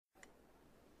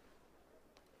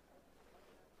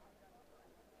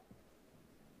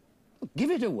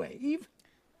give it a wave.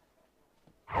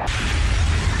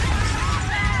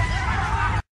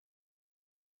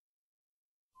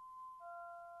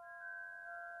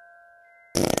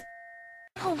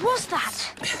 What was that?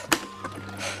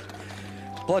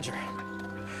 Bludger.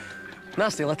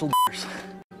 Nasty little d***ers.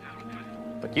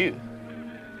 But you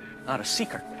are a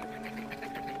seeker.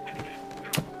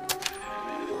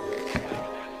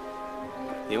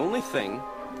 The only thing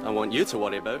I want you to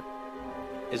worry about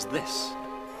is this.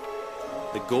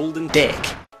 The golden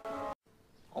dick.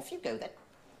 Off you go then.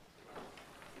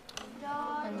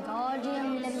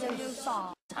 Wingardium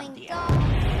Leviosa.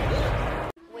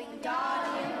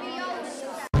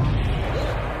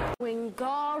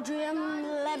 Wingardium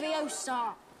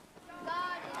Leviosa.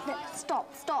 Stop.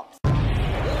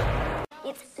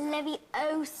 It's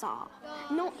Leviosa,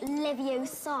 not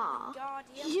Leviosa.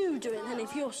 You do it then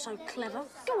if you're so clever.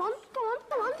 Go on.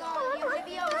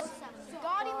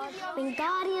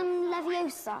 Wingardium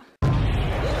Leviosa.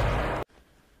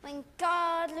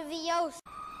 Wingardium Leviosa.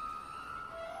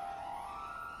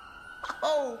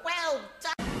 Oh, well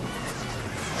done.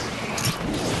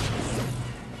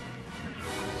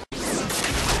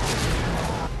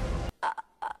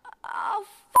 Oh,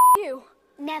 you.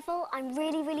 Neville, I'm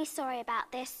really, really sorry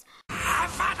about this.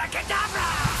 Avada Kedavra!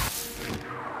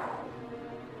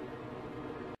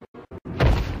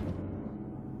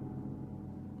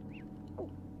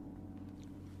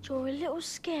 You're a little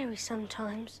scary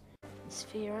sometimes. It's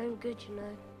for your own good, you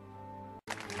know.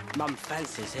 Mum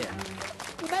fancies here.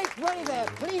 Make way there,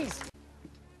 please.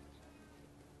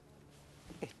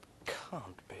 It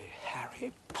can't be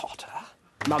Harry Potter.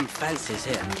 Mum fancies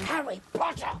here. Harry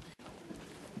Potter!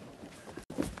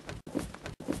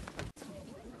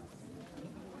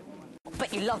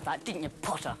 Bet you loved that, didn't you,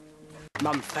 Potter?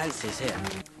 Mum fancies here.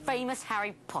 Famous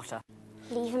Harry Potter.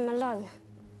 Leave him alone.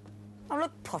 Oh,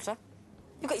 look, Potter.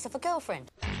 You got yourself a girlfriend.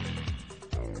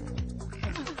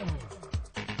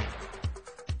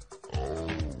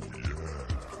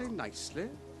 Very nicely.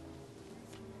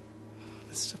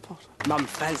 Mr. Potter. Mum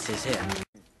fancies here.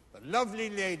 The lovely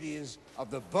ladies of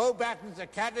the Beauxbatons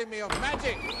Academy of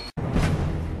Magic.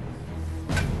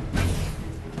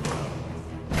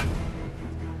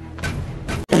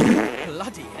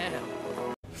 Bloody hell.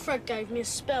 Fred gave me a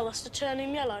spell that's to turn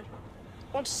him yellow.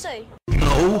 Want to see?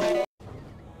 No.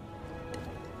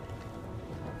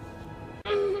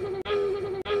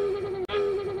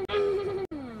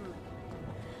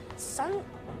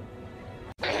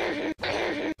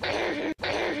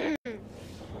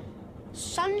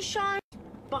 Sunshine,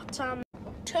 but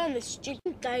turn this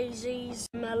stupid daisies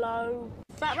mellow,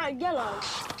 fat rat yellow.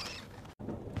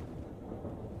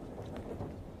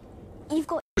 You've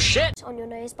got shit on your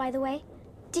nose, by the way.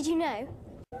 Did you know?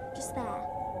 Just there.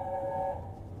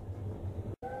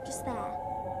 Just there.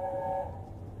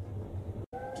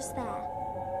 Just there.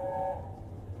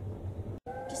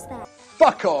 Just there.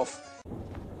 Fuck off.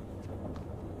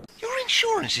 Your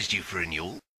insurance is due for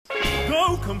renewal.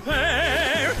 Go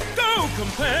compare, go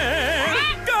compare.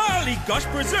 Golly gosh,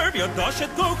 preserve your dosh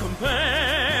and go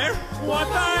compare. What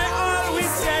I always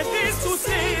said is to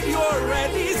save your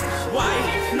readies. Why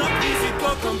not easy?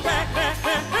 Go compare,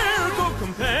 go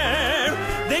compare.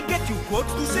 They get you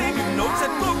quotes to save you notes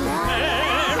and go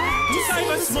compare. To save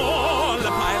a small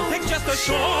pile, take just a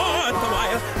short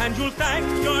while, and you'll thank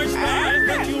your stars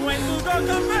that you went to go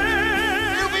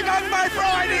compare. You'll be done by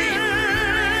Friday!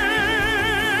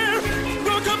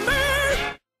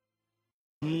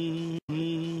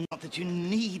 Not that you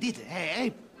need it, eh,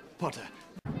 Potter?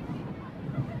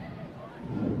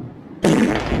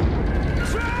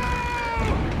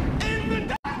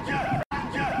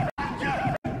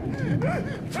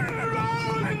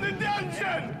 Roll in the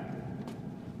dungeon!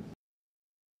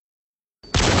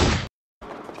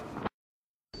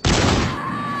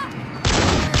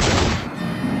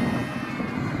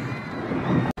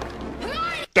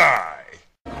 Die!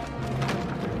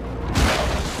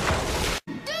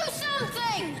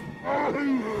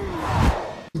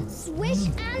 Swish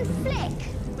and flick.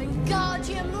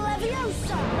 Wingardium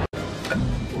Leviosa.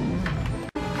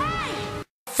 Hey!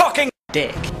 Fucking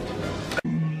dick.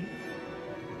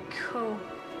 Cool.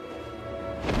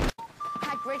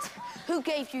 Hagrid, who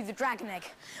gave you the dragon egg?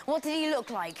 What did he look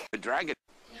like? The dragon.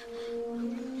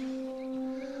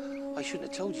 I shouldn't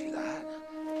have told you that.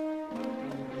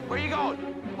 Where are you going?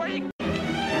 Where are you?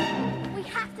 We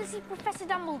have to see Professor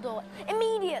Dumbledore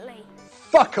immediately.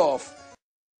 Fuck off.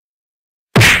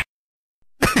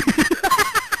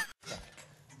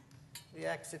 The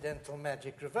Accidental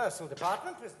Magic Reversal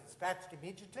Department was dispatched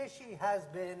immediately. She has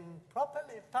been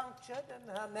properly punctured and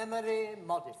her memory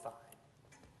modified.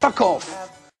 Fuck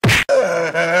off.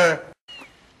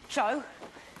 Joe?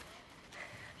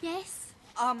 Yes?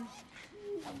 I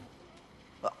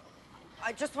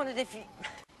just wondered if you...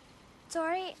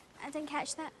 Sorry, I didn't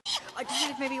catch that. I just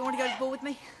wondered if maybe you want to go to the ball with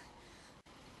me.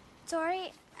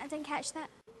 Sorry, I didn't catch that.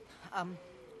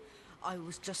 I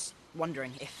was just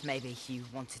wondering if maybe you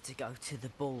wanted to go to the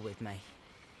ball with me.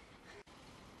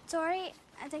 Sorry,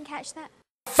 I didn't catch that.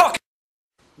 Fuck!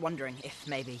 Wondering if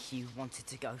maybe you wanted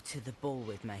to go to the ball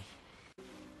with me.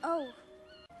 Oh.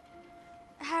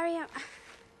 Harry,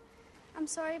 I'm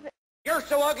sorry, but... You're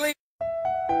so ugly!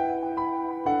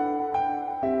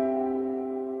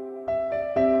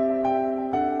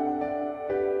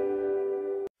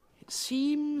 It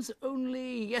seems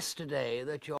only yesterday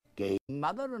that your gay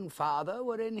mother and father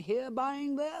were in here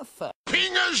buying their fur.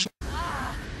 Pingers!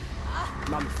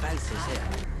 Mum fancies here.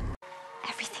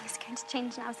 Everything's going to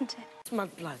change now, isn't it?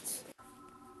 Mudbloods.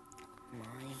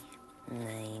 My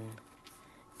name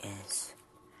is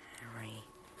Harry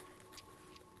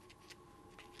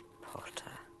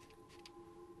Potter.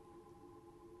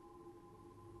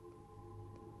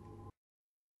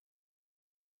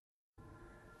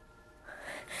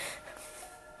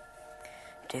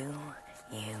 Do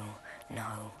you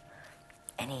know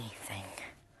anything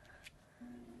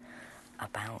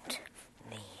about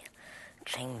the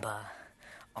Chamber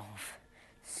of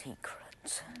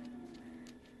Secrets?